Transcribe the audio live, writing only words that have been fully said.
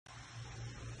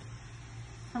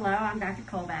Hello, I'm Dr.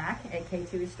 Kulback at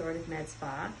K2 Restorative Med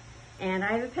Spa, and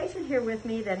I have a patient here with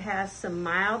me that has some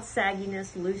mild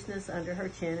sagginess, looseness under her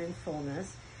chin and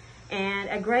fullness. And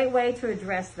a great way to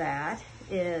address that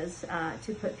is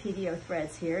to put PDO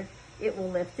threads here. It will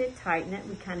lift it, tighten it.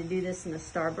 We kind of do this in a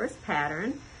starburst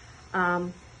pattern.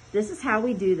 This is how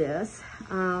we do this.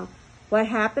 What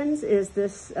happens is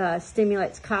this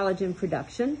stimulates collagen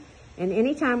production. And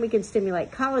anytime we can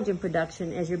stimulate collagen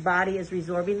production as your body is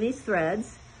resorbing these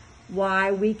threads,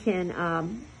 why we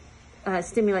can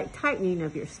stimulate tightening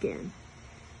of your skin.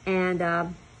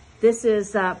 And this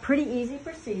is a pretty easy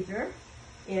procedure.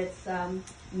 It's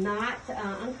not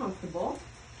uncomfortable.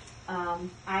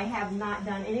 I have not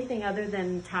done anything other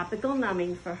than topical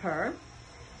numbing for her.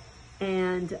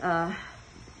 And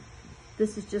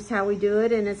this is just how we do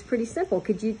it, and it's pretty simple.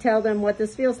 Could you tell them what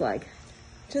this feels like?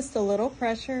 Just a little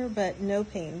pressure, but no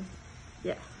pain.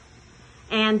 Yes.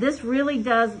 And this really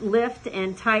does lift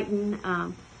and tighten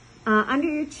under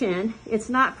your chin. It's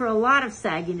not for a lot of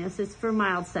sagginess, it's for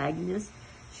mild sagginess.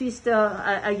 She's still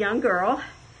a young girl.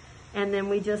 And then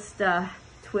we just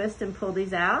twist and pull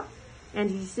these out. And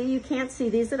you see, you can't see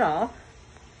these at all.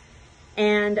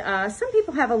 And some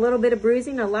people have a little bit of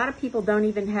bruising. A lot of people don't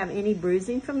even have any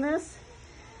bruising from this.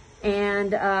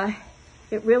 And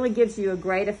it really gives you a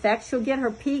great effect. She'll get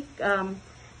her peak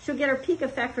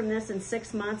effect from this in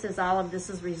 6 months as all of this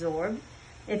is resorbed.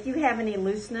 If you have any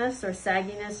looseness or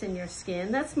sagginess in your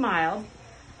skin, that's mild,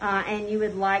 and you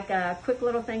would like a quick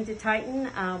little thing to tighten,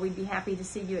 we'd be happy to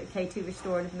see you at K2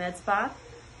 Restorative Med Spa.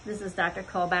 This is Dr.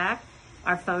 Kulback.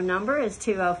 Our phone number is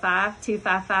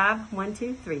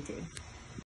 205-255-1232.